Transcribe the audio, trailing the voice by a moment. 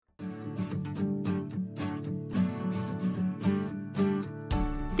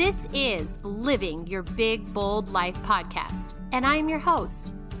This is Living Your Big Bold Life podcast, and I'm your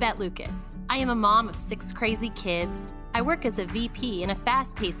host, Bet Lucas. I am a mom of 6 crazy kids. I work as a VP in a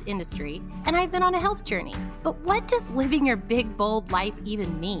fast-paced industry, and I've been on a health journey. But what does living your big, bold life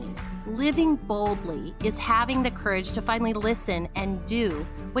even mean? Living boldly is having the courage to finally listen and do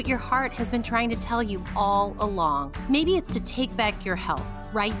what your heart has been trying to tell you all along. Maybe it's to take back your health,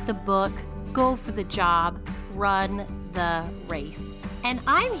 write the book, go for the job, run the race. And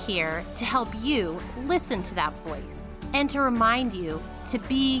I'm here to help you listen to that voice and to remind you to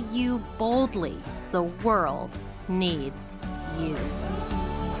be you boldly. The world needs you.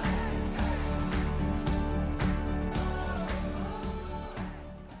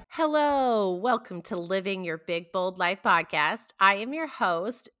 Hello, welcome to Living Your Big Bold Life podcast. I am your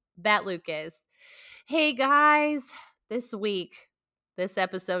host, Bet Lucas. Hey guys, this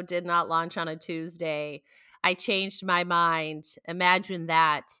episode did not launch on a Tuesday. I changed my mind. Imagine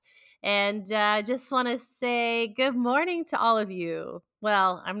that. And just want to say good morning to all of you.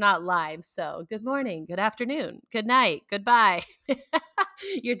 Well, I'm not live, so good morning, good afternoon, good night, goodbye.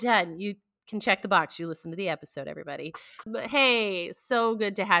 You're done. You can check the box. You listen to the episode, everybody. But hey, so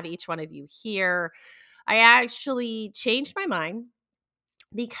good to have each one of you here. I actually changed my mind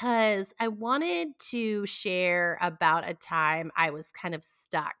because I wanted to share about a time I was kind of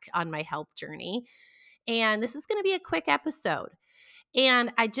stuck on my health journey. And this is going to be a quick episode.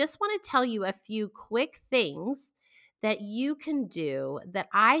 And I just want to tell you a few quick things that you can do that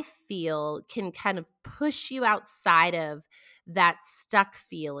I feel can kind of push you outside of that stuck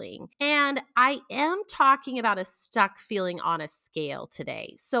feeling. And I am talking about a stuck feeling on a scale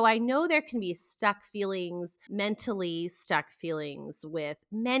today. So I know there can be stuck feelings, mentally stuck feelings with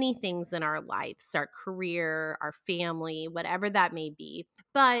many things in our lives, our career, our family, whatever that may be.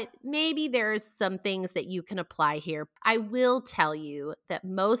 But maybe there's some things that you can apply here. I will tell you that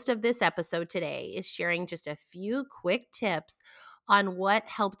most of this episode today is sharing just a few quick tips on what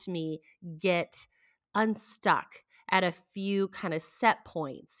helped me get unstuck at a few kind of set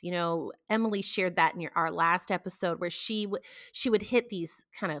points. You know, Emily shared that in our last episode where she would hit these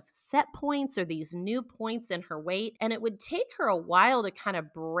kind of set points or these new points in her weight, and it would take her a while to kind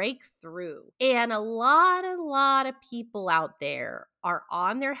of break through. And a lot of people out there are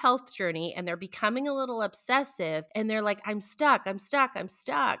on their health journey and they're becoming a little obsessive and they're like, I'm stuck, and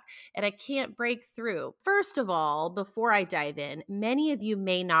I can't break through. First of all, before I dive in, many of you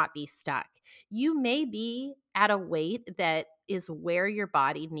may not be stuck. You may be at a weight that is where your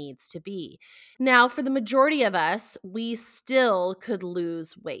body needs to be. Now, for the majority of us, we still could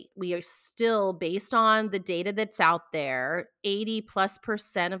lose weight. We are still, based on the data that's out there,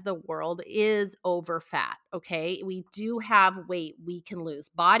 80+% of the world is over fat, okay? We do have weight we can lose,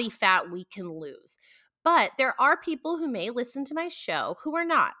 body fat we can lose. But there are people who may listen to my show who are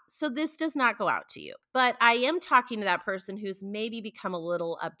not. So this does not go out to you. But I am talking to that person who's maybe become a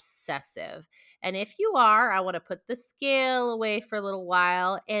little obsessive. And if you are, I want to put the scale away for a little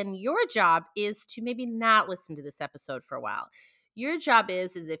while. And your job is to maybe not listen to this episode for a while. Your job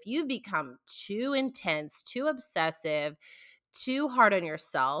is if you become too intense, too obsessive, too hard on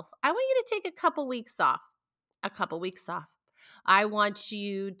yourself, I want you to take a couple weeks off. I want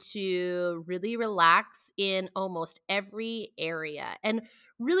you to really relax in almost every area. And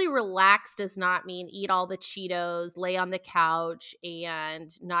really relax does not mean eat all the Cheetos, lay on the couch, and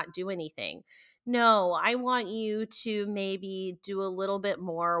not do anything. No, I want you to maybe do a little bit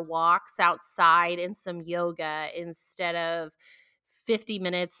more walks outside and some yoga instead of 50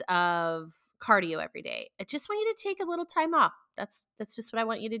 minutes of cardio every day. I just want you to take a little time off. That's just what I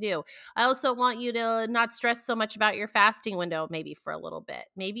want you to do. I also want you to not stress so much about your fasting window maybe for a little bit.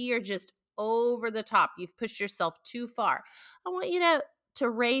 Maybe you're just over the top. You've pushed yourself too far. I want you to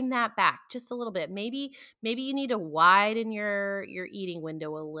rein that back just a little bit. Maybe you need to widen your eating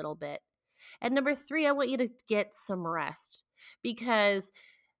window a little bit. And number 3, I want you to get some rest because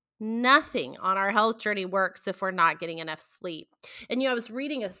nothing on our health journey works if we're not getting enough sleep. And, I was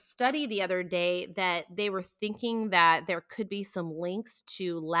reading a study the other day that they were thinking that there could be some links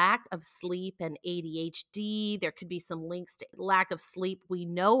to lack of sleep and ADHD. There could be some links to lack of sleep. We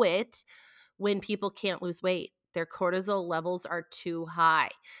know it when people can't lose weight. Their cortisol levels are too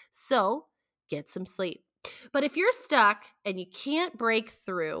high. So get some sleep. But if you're stuck and you can't break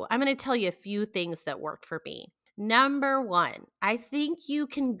through, I'm going to tell you a few things that worked for me. Number 1, I think you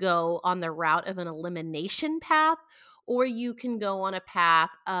can go on the route of an elimination path, or you can go on a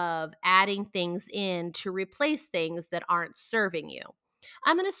path of adding things in to replace things that aren't serving you.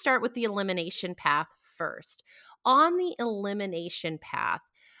 I'm going to start with the elimination path first. On the elimination path,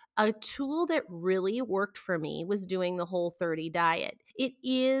 A tool that really worked for me was doing the Whole30 diet. It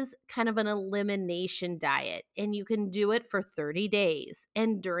is kind of an elimination diet, and you can do it for 30 days.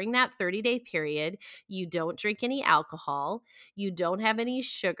 And during that 30-day period, you don't drink any alcohol, you don't have any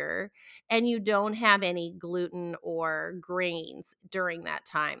sugar, and you don't have any gluten or grains during that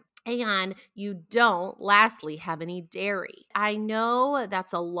time. And you don't, lastly, have any dairy. I know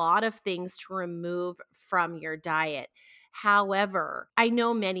that's a lot of things to remove from your diet. However, I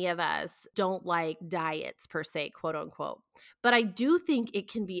know many of us don't like diets per se, quote unquote, but I do think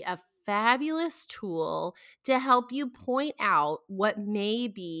it can be a fabulous tool to help you point out what may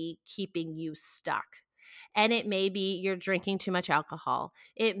be keeping you stuck. And it may be you're drinking too much alcohol.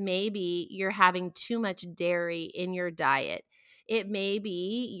 It may be you're having too much dairy in your diet. It may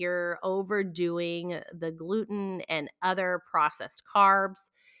be you're overdoing the gluten and other processed carbs.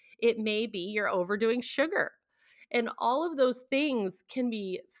 It may be you're overdoing sugar. And all of those things can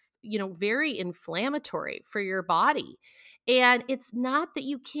be, very inflammatory for your body. And it's not that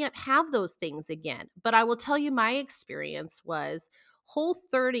you can't have those things again, but I will tell you my experience was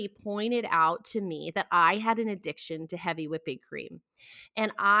Whole30 pointed out to me that I had an addiction to heavy whipping cream.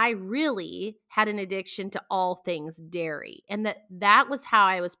 And I really had an addiction to all things dairy, and that was how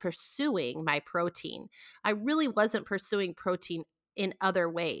I was pursuing my protein. I really wasn't pursuing protein in other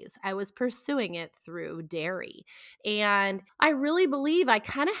ways. I was pursuing it through dairy. And I really believe I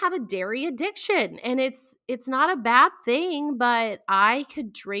kind of have a dairy addiction, and it's not a bad thing, but I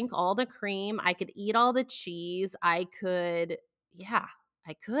could drink all the cream, I could eat all the cheese, I could yeah,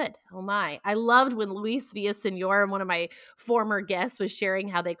 I could. Oh my. I loved when Luis Villasenor, one of my former guest, was sharing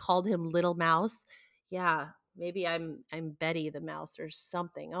how they called him Little Mouse. Yeah, maybe I'm Betty the Mouse or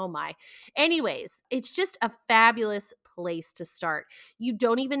something. Oh my. Anyways, it's just a fabulous place to start. You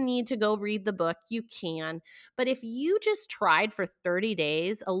don't even need to go read the book. You can. But if you just tried for 30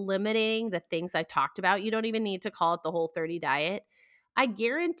 days eliminating the things I talked about, you don't even need to call it the Whole30 diet. I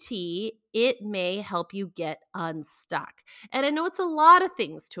guarantee it may help you get unstuck. And I know it's a lot of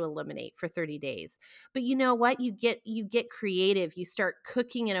things to eliminate for 30 days. But you know what? You get creative. You start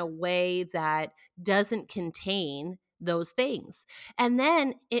cooking in a way that doesn't contain those things. And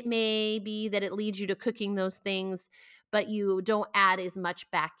then it may be that it leads you to cooking those things, but you don't add as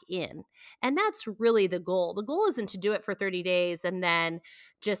much back in. And that's really the goal. The goal isn't to do it for 30 days and then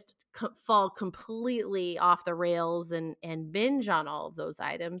just fall completely off the rails and binge on all of those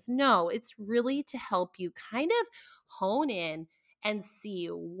items. No, it's really to help you kind of hone in and see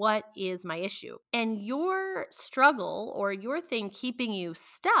what is my issue. And your struggle or your thing keeping you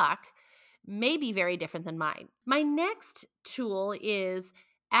stuck may be very different than mine. My next tool is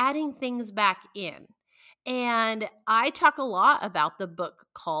adding things back in. And I talk a lot about the book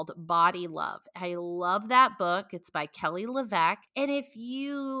called Body Love. I love that book. It's by Kelly LeVeque. And if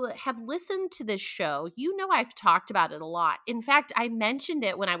you have listened to this show, you know I've talked about it a lot. In fact, I mentioned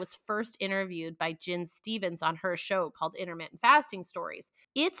it when I was first interviewed by Jen Stevens on her show called Intermittent Fasting Stories.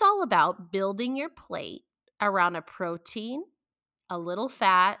 It's all about building your plate around a protein, a little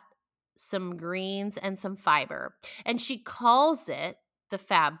fat, some greens, and some fiber. And she calls it the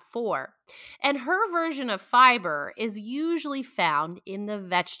Fab Four. And her version of fiber is usually found in the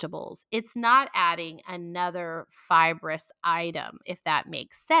vegetables. It's not adding another fibrous item, if that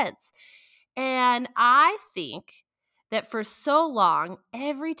makes sense. And I think that for so long,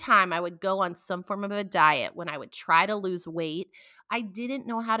 every time I would go on some form of a diet, when I would try to lose weight, I didn't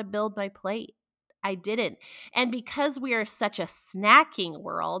know how to build my plate. I didn't. And because we are such a snacking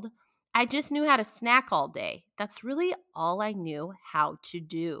world, I just knew how to snack all day. That's really all I knew how to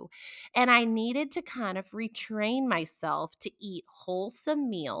do. And I needed to kind of retrain myself to eat wholesome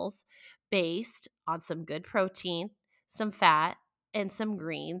meals based on some good protein, some fat, and some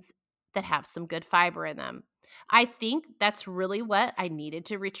greens that have some good fiber in them. I think that's really what I needed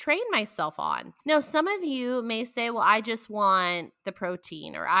to retrain myself on. Now, some of you may say, well, I just want the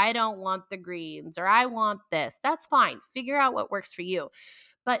protein, or I don't want the greens, or I want this. That's fine. Figure out what works for you.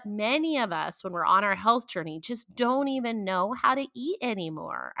 But many of us, when we're on our health journey, just don't even know how to eat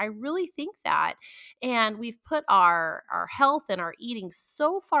anymore. I really think that. And we've put our health and our eating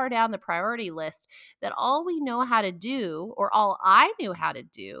so far down the priority list that all we know how to do, or all I knew how to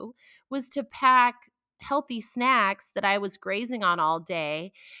do, was to pack healthy snacks that I was grazing on all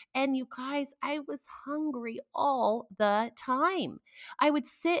day. And you guys, I was hungry all the time. I would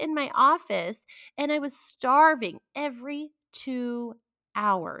sit in my office and I was starving every 2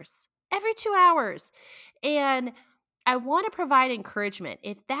 hours. Every 2 hours. And I want to provide encouragement.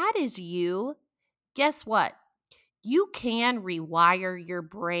 If that is you, guess what? You can rewire your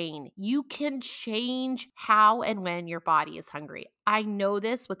brain. You can change how and when your body is hungry. I know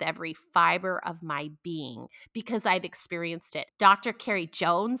this with every fiber of my being because I've experienced it. Dr. Carrie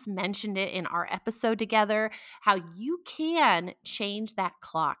Jones mentioned it in our episode together, how you can change that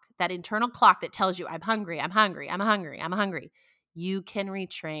clock, that internal clock that tells you, I'm hungry, I'm hungry, I'm hungry, I'm hungry. You can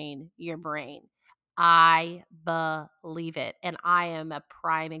retrain your brain. I believe it, and I am a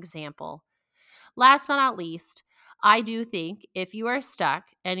prime example. Last but not least, I do think if you are stuck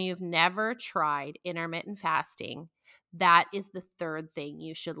and you've never tried intermittent fasting, that is the third thing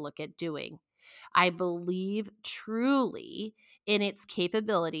you should look at doing. I believe truly in its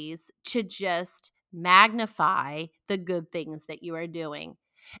capabilities to just magnify the good things that you are doing.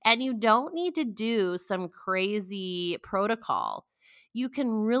 And you don't need to do some crazy protocol. You can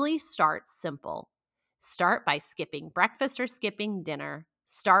really start simple. Start by skipping breakfast or skipping dinner.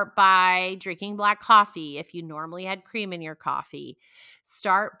 Start by drinking black coffee if you normally had cream in your coffee.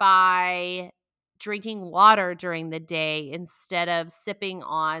 Start by drinking water during the day instead of sipping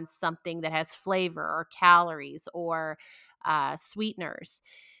on something that has flavor or calories or sweeteners.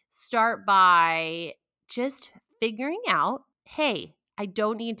 Start by just figuring out, hey, I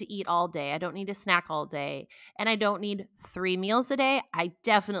don't need to eat all day. I don't need to snack all day. And I don't need 3 meals a day. I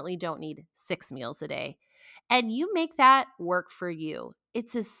definitely don't need 6 meals a day. And you make that work for you.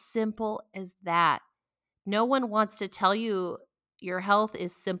 It's as simple as that. No one wants to tell you your health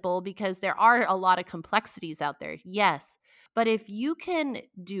is simple because there are a lot of complexities out there. Yes. But if you can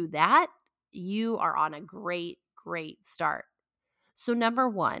do that, you are on a great, great start. So, number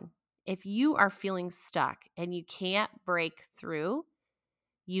one, if you are feeling stuck and you can't break through,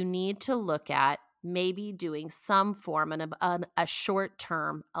 you need to look at maybe doing some form of a short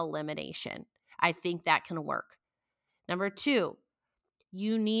term elimination. I think that can work. Number two,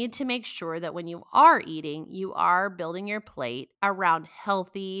 you need to make sure that when you are eating, you are building your plate around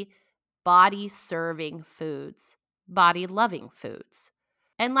healthy, body serving foods, body loving foods.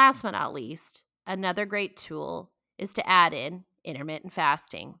 And last but not least, another great tool is to add in intermittent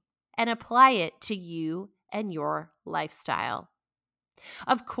fasting and apply it to you and your lifestyle.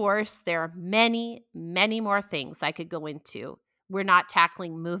 Of course, there are many, many more things I could go into. We're not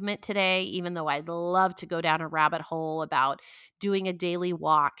tackling movement today, even though I'd love to go down a rabbit hole about doing a daily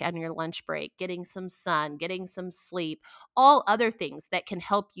walk on your lunch break, getting some sun, getting some sleep, all other things that can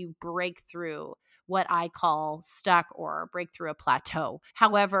help you break through what I call stuck or break through a plateau.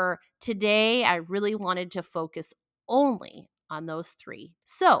 However, today I really wanted to focus only on those three.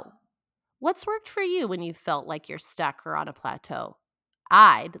 So, what's worked for you when you felt like you're stuck or on a plateau?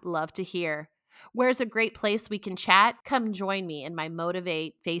 I'd love to hear. Where's a great place we can chat? Come join me in my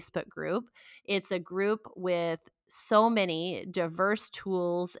Motivate Facebook group. It's a group with so many diverse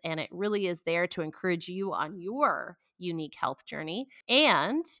tools, and it really is there to encourage you on your unique health journey.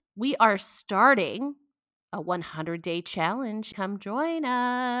 And we are starting a 100-day challenge. Come join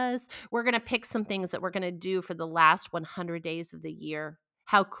us. We're going to pick some things that we're going to do for the last 100 days of the year.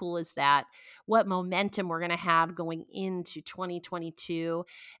 How cool is that? What momentum we're going to have going into 2022.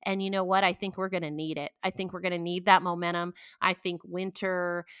 And you know what? I think we're going to need it. I think we're going to need that momentum. I think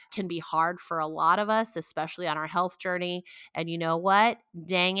winter can be hard for a lot of us, especially on our health journey. And you know what?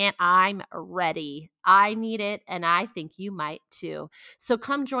 Dang it, I'm ready. I need it, and I think you might too. So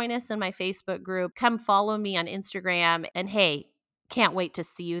come join us in my Facebook group. Come follow me on Instagram. And hey, can't wait to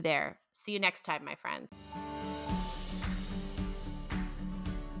see you there. See you next time, my friends.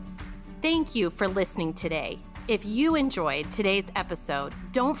 Thank you for listening today. If you enjoyed today's episode,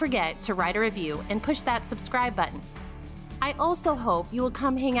 don't forget to write a review and push that subscribe button. I also hope you will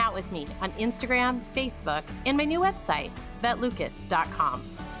come hang out with me on Instagram, Facebook, and my new website, betlucas.com.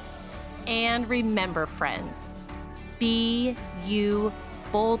 And remember, friends, be you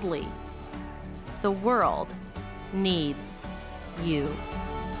boldly. The world needs you.